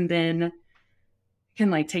bit and then can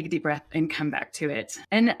like take a deep breath and come back to it.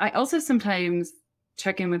 And I also sometimes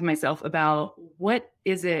check in with myself about what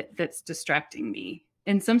is it that's distracting me.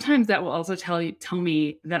 And sometimes that will also tell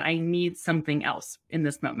me that I need something else in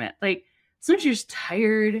this moment. Like sometimes you're just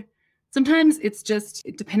tired. Sometimes it's just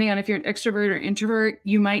depending on if you're an extrovert or introvert,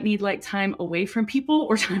 you might need like time away from people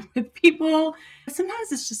or time with people.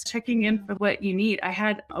 Sometimes it's just checking in for what you need. I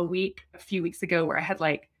had a few weeks ago where I had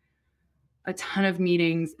like a ton of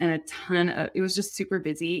meetings and it was just super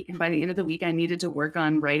busy. And by the end of the week, I needed to work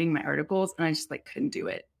on writing my articles and I just like couldn't do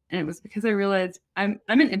it. And it was because I realized I'm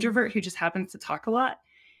an introvert who just happens to talk a lot.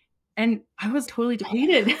 And I was totally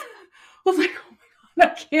depleted. I was like, oh my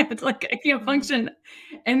God, I can't function.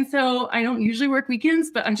 And so I don't usually work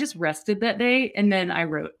weekends, but I'm just rested that day. And then I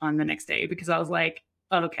wrote on the next day because I was like,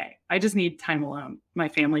 oh, okay, I just need time alone. My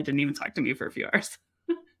family didn't even talk to me for a few hours.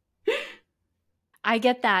 I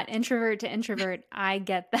get that. Introvert to introvert. I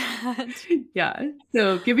get that. Yeah.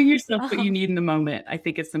 So giving yourself what you need in the moment, I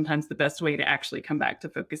think is sometimes the best way to actually come back to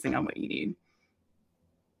focusing on what you need.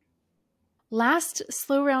 Last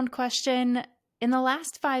slow round question. In the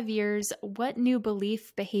last 5 years, what new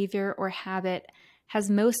belief, behavior, or habit has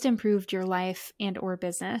most improved your life and or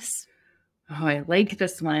business? Oh, I like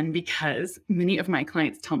this one because many of my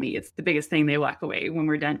clients tell me it's the biggest thing they walk away when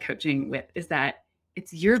we're done coaching with is that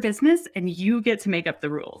it's your business and you get to make up the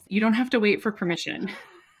rules. You don't have to wait for permission.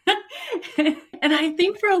 And I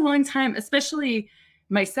think for a long time, especially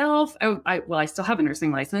myself, I still have a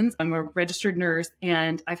nursing license. I'm a registered nurse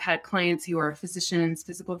and I've had clients who are physicians,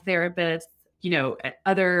 physical therapists,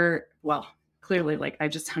 clearly like I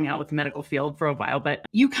just hung out with the medical field for a while, but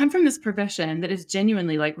you come from this profession that is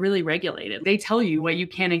genuinely like really regulated. They tell you what you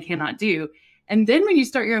can and cannot do. And then when you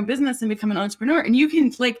start your own business and become an entrepreneur and you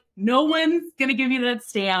can no one's going to give you that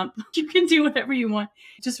stamp. You can do whatever you want.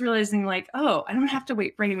 Just realizing like, oh, I don't have to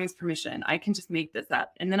wait for anyone's permission. I can just make this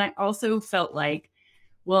up. And then I also felt like,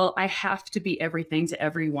 well, I have to be everything to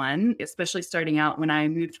everyone, especially starting out when I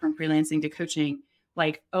moved from freelancing to coaching.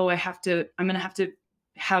 Like, oh, I'm going to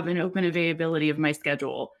have an open availability of my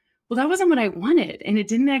schedule. Well, that wasn't what I wanted. And it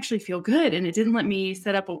didn't actually feel good. And it didn't let me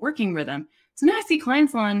set up a working rhythm. So now I see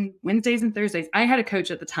clients on Wednesdays and Thursdays. I had a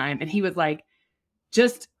coach at the time and he was like,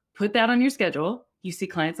 just put that on your schedule. You see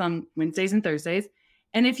clients on Wednesdays and Thursdays.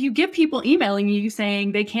 And if you get people emailing you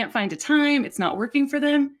saying they can't find a time, it's not working for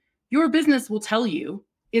them, your business will tell you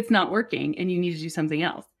it's not working and you need to do something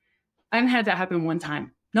else. I've had that happen one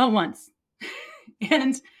time, not once.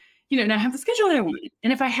 And, now I have the schedule that I wanted.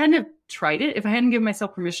 And if I hadn't have tried it, if I hadn't given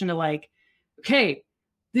myself permission to like, okay,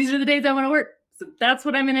 these are the days I want to work, so that's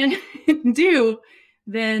what I'm going to do,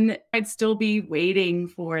 then I'd still be waiting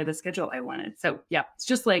for the schedule I wanted. So yeah, it's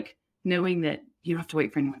just like knowing that you don't have to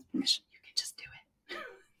wait for anyone's permission. You can just do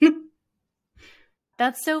it.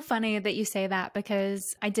 That's so funny that you say that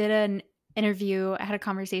because I did an interview. I had a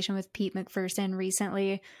conversation with Pete McPherson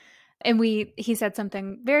recently. And he said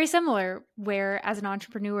something very similar where as an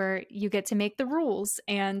entrepreneur, you get to make the rules.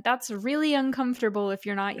 And that's really uncomfortable if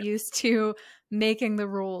you're not used to making the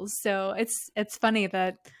rules. So it's funny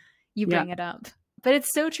that you bring it up, but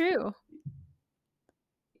it's so true.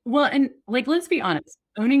 Well, and like, let's be honest,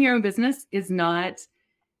 owning your own business is not,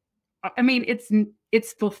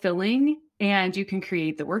 it's fulfilling and you can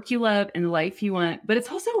create the work you love and the life you want, but it's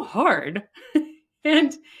also hard.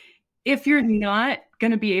 And if you're not going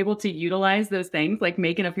to be able to utilize those things, like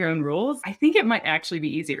making up your own rules, I think it might actually be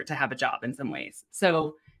easier to have a job in some ways.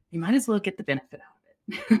 So you might as well get the benefit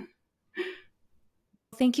out of it.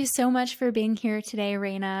 Thank you so much for being here today,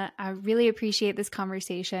 Raina. I really appreciate this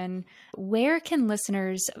conversation. Where can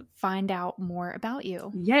listeners find out more about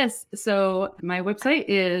you? Yes. So my website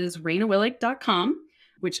is rainawillick.com,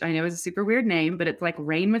 which I know is a super weird name, but it's like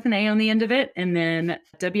rain with an A on the end of it. And then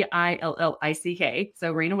WILLICK.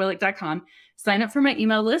 So rainawillick.com. Sign up for my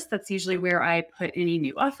email list. That's usually where I put any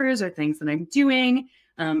new offers or things that I'm doing.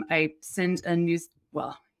 I send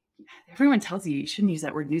everyone tells you shouldn't use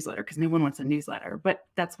that word newsletter because no one wants a newsletter, but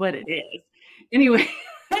that's what it is. Anyway,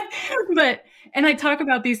 and I talk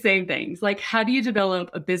about these same things, like how do you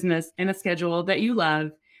develop a business and a schedule that you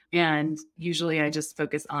love? And usually I just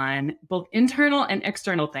focus on both internal and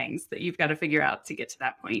external things that you've got to figure out to get to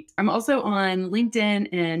that point. I'm also on LinkedIn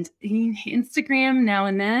and Instagram now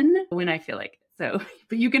and then when I feel like it. So,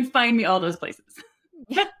 but you can find me all those places.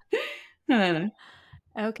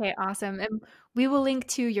 Okay, awesome. And we will link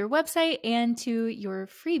to your website and to your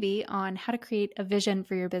freebie on how to create a vision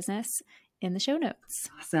for your business in the show notes.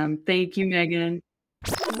 Awesome. Thank you, Megan.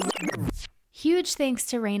 Huge thanks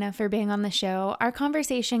to Raina for being on the show. Our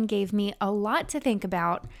conversation gave me a lot to think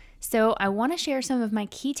about. So I want to share some of my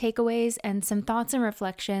key takeaways and some thoughts and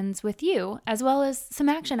reflections with you, as well as some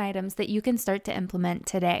action items that you can start to implement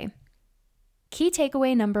today. Key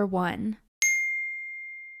takeaway number 1.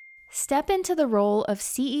 Step into the role of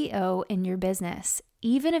CEO in your business,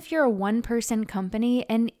 even if you're a one-person company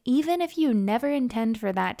and even if you never intend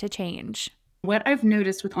for that to change. What I've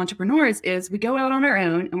noticed with entrepreneurs is we go out on our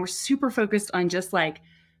own and we're super focused on just like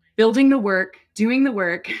building the work, doing the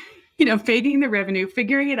work, making the revenue,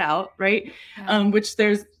 figuring it out, right? Yeah. Which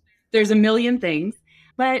there's a million things.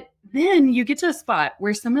 But then you get to a spot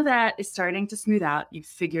where some of that is starting to smooth out. You've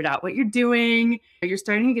figured out what you're doing. You're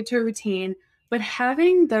starting to get to a routine. But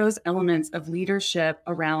having those elements of leadership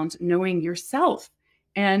around knowing yourself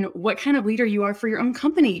and what kind of leader you are for your own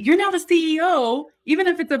company. You're now the CEO, even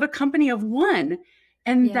if it's of a company of one.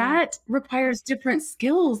 And that requires different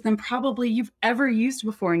skills than probably you've ever used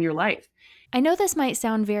before in your life. I know this might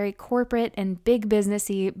sound very corporate and big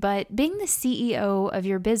businessy, but being the CEO of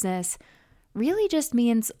your business really just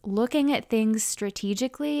means looking at things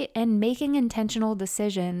strategically and making intentional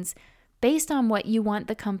decisions based on what you want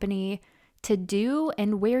the company to do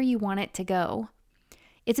and where you want it to go.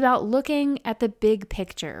 It's about looking at the big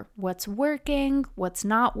picture, what's working, what's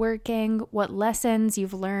not working, what lessons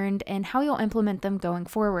you've learned, and how you'll implement them going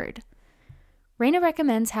forward. Raina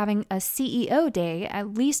recommends having a CEO day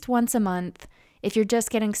at least once a month if you're just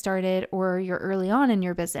getting started or you're early on in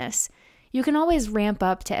your business. You can always ramp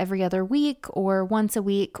up to every other week or once a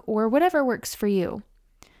week or whatever works for you.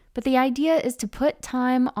 But the idea is to put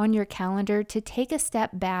time on your calendar to take a step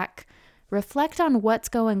back, reflect on what's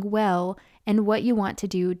going well, and what you want to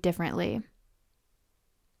do differently.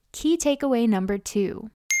 Key takeaway number 2.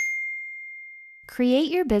 Create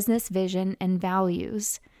your business vision and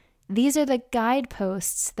values. These are the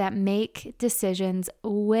guideposts that make decisions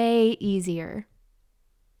way easier.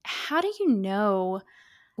 How do you know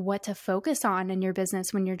what to focus on in your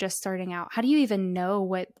business when you're just starting out? How do you even know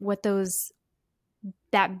what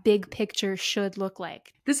that big picture should look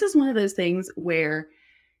like? This is one of those things where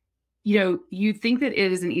you think that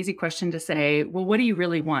it is an easy question to say, well, what do you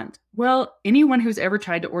really want? Well, anyone who's ever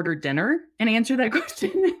tried to order dinner and answer that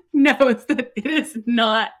question knows that it is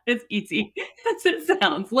not as easy as it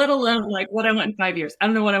sounds, let alone like what I want in 5 years. I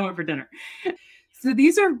don't know what I want for dinner. So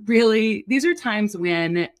these are times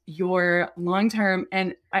when your long-term,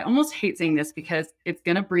 and I almost hate saying this because it's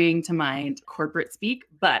going to bring to mind corporate speak,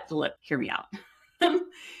 but look, hear me out.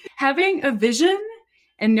 Having a vision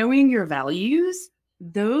and knowing your values,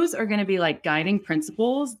 those are going to be like guiding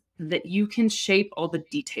principles that you can shape all the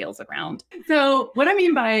details around. So what I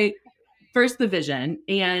mean by first, the vision.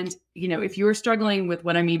 And, if you are struggling with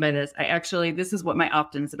what I mean by this, this is what my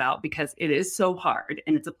opt-in is about because it is so hard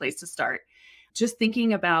and it's a place to start. Just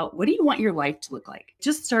thinking about what do you want your life to look like?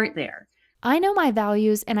 Just start there. I know my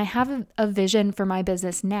values and I have a vision for my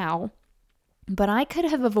business now, but I could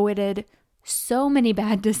have avoided so many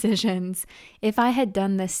bad decisions if I had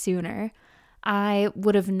done this sooner. I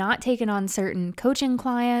would have not taken on certain coaching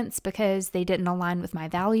clients because they didn't align with my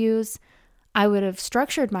values. I would have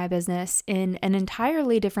structured my business in an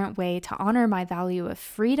entirely different way to honor my value of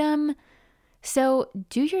freedom. So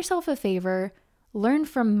do yourself a favor, learn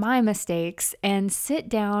from my mistakes, and sit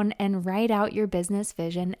down and write out your business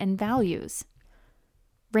vision and values.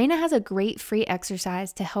 Raina has a great free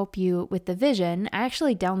exercise to help you with the vision. I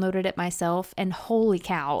actually downloaded it myself, and holy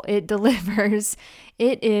cow, it delivers.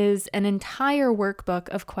 It is an entire workbook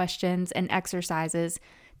of questions and exercises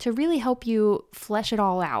to really help you flesh it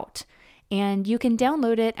all out. And you can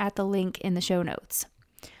download it at the link in the show notes.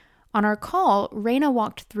 On our call, Raina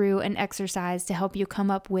walked through an exercise to help you come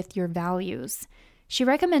up with your values. She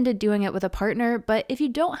recommended doing it with a partner, but if you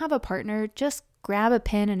don't have a partner, just grab a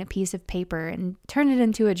pen and a piece of paper and turn it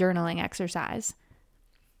into a journaling exercise.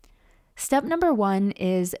 Step number 1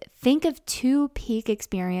 is think of 2 peak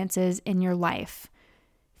experiences in your life.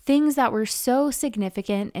 Things that were so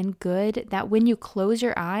significant and good that when you close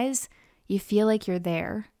your eyes, you feel like you're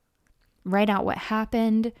there. Write out what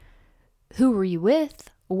happened, who were you with,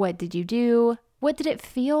 what did you do, what did it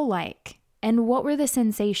feel like, and what were the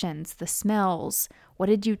sensations, the smells, what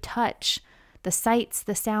did you touch, the sights,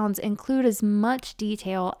 the sounds. Include as much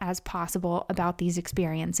detail as possible about these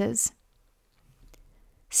experiences.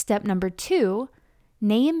 Step number 2,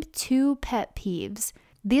 name 2 pet peeves.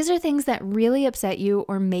 These are things that really upset you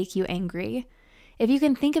or make you angry. If you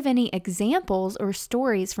can think of any examples or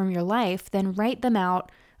stories from your life, then write them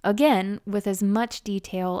out, again, with as much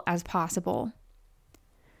detail as possible.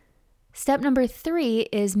 Step number 3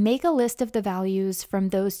 is make a list of the values from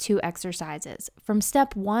those 2 exercises. From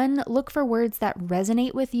step 1, look for words that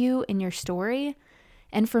resonate with you in your story.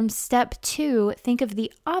 And from step 2, think of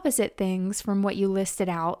the opposite things from what you listed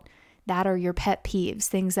out that are your pet peeves,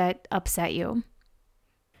 things that upset you.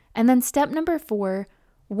 And then step number 4,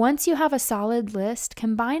 once you have a solid list,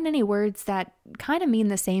 combine any words that kind of mean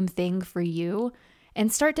the same thing for you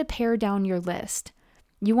and start to pare down your list.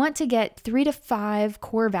 You want to get 3 to 5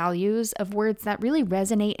 core values of words that really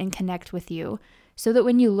resonate and connect with you so that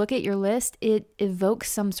when you look at your list, it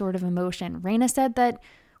evokes some sort of emotion. Raina said that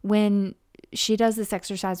when she does this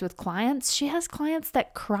exercise with clients, she has clients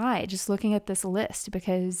that cry just looking at this list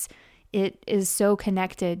because it is so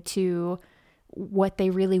connected to what they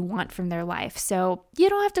really want from their life. So you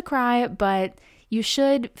don't have to cry, but you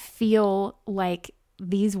should feel like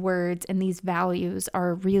these words and these values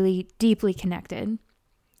are really deeply connected.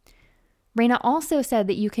 Raina also said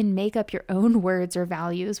that you can make up your own words or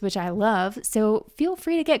values, which I love, so feel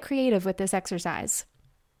free to get creative with this exercise.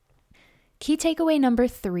 Key takeaway number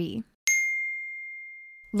 3.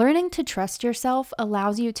 Learning to trust yourself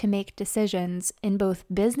allows you to make decisions in both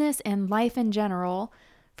business and life in general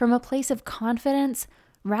from a place of confidence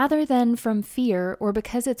rather than from fear or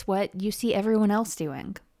because it's what you see everyone else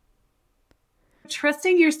doing.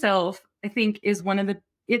 Trusting yourself, I think, is one of the,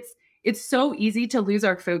 it's so easy to lose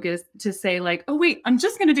our focus to say like, oh wait, I'm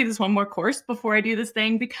just going to do this one more course before I do this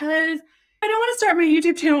thing because I don't want to start my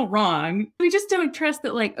YouTube channel wrong. We just don't trust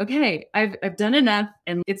that like, okay, I've done enough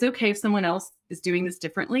and it's okay if someone else is doing this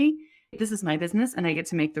differently. This is my business and I get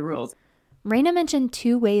to make the rules. Raina mentioned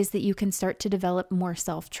 2 ways that you can start to develop more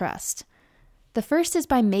self-trust. The first is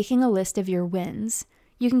by making a list of your wins.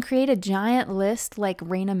 You can create a giant list, like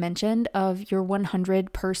Raina mentioned, of your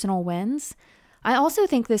 100 personal wins. I also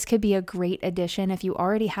think this could be a great addition if you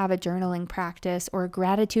already have a journaling practice or a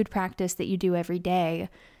gratitude practice that you do every day,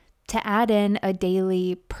 to add in a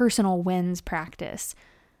daily personal wins practice.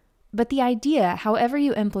 But the idea, however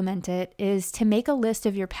you implement it, is to make a list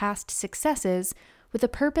of your past successes with the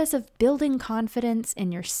purpose of building confidence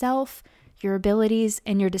in yourself, your abilities,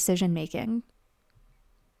 and your decision making.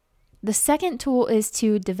 The second tool is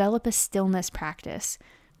to develop a stillness practice.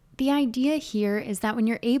 The idea here is that when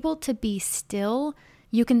you're able to be still,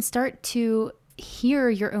 you can start to hear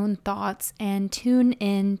your own thoughts and tune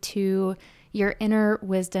into your inner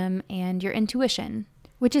wisdom and your intuition,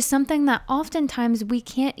 which is something that oftentimes we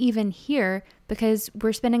can't even hear because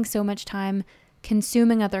we're spending so much time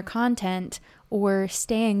consuming other content or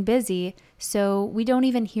staying busy, so we don't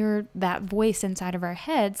even hear that voice inside of our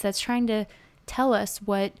heads that's trying to tell us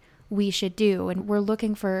what we should do, and we're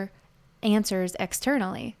looking for answers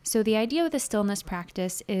externally. So the idea with the stillness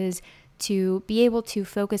practice is to be able to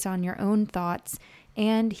focus on your own thoughts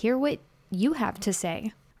and hear what you have to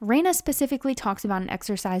say. Raina specifically talks about an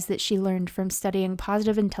exercise that she learned from studying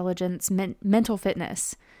positive intelligence mental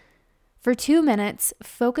fitness. For 2 minutes,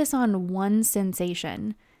 focus on one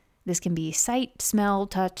sensation. This can be sight, smell,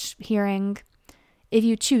 touch, hearing. If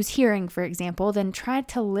you choose hearing, for example, then try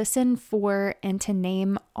to listen for and to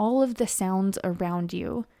name all of the sounds around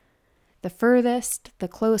you. The furthest, the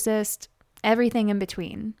closest, everything in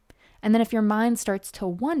between. And then if your mind starts to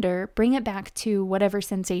wander, bring it back to whatever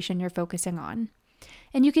sensation you're focusing on.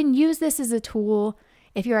 And you can use this as a tool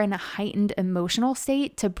if you're in a heightened emotional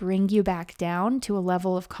state to bring you back down to a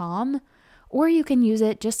level of calm, or you can use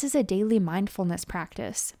it just as a daily mindfulness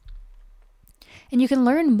practice. And you can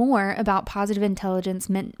learn more about positive intelligence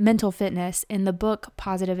mental fitness in the book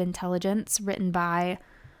Positive Intelligence, written by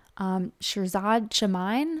Shirzad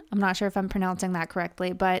Chamine. I'm not sure if I'm pronouncing that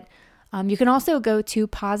correctly, but you can also go to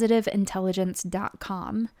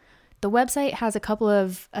positiveintelligence.com. The website has a couple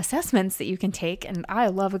of assessments that you can take, and I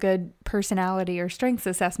love a good personality or strengths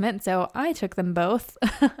assessment, so I took them both.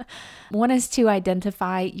 One is to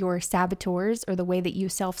identify your saboteurs or the way that you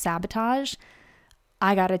self-sabotage.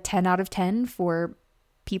 I got a 10 out of 10 for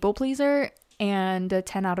people pleaser and a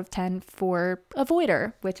 10 out of 10 for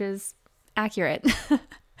avoider, which is accurate.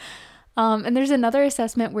 And there's another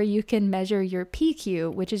assessment where you can measure your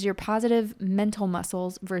PQ, which is your positive mental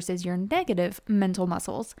muscles versus your negative mental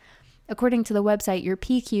muscles. According to the website, your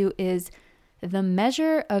PQ is the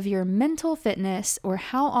measure of your mental fitness or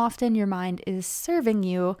how often your mind is serving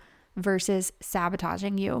you versus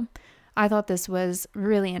sabotaging you. I thought this was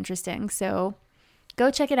really interesting. So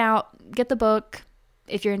go check it out. Get the book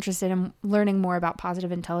if you're interested in learning more about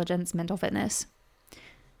positive intelligence, mental fitness.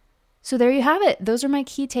 So there you have it. Those are my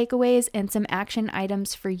key takeaways and some action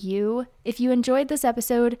items for you. If you enjoyed this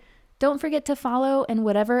episode, don't forget to follow in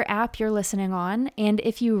whatever app you're listening on. And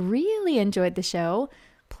if you really enjoyed the show,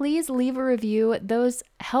 please leave a review. Those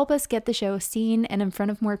help us get the show seen and in front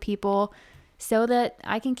of more people so that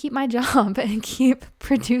I can keep my job and keep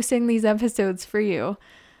producing these episodes for you.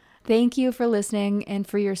 Thank you for listening and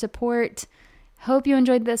for your support. Hope you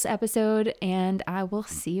enjoyed this episode, and I will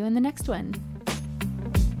see you in the next one.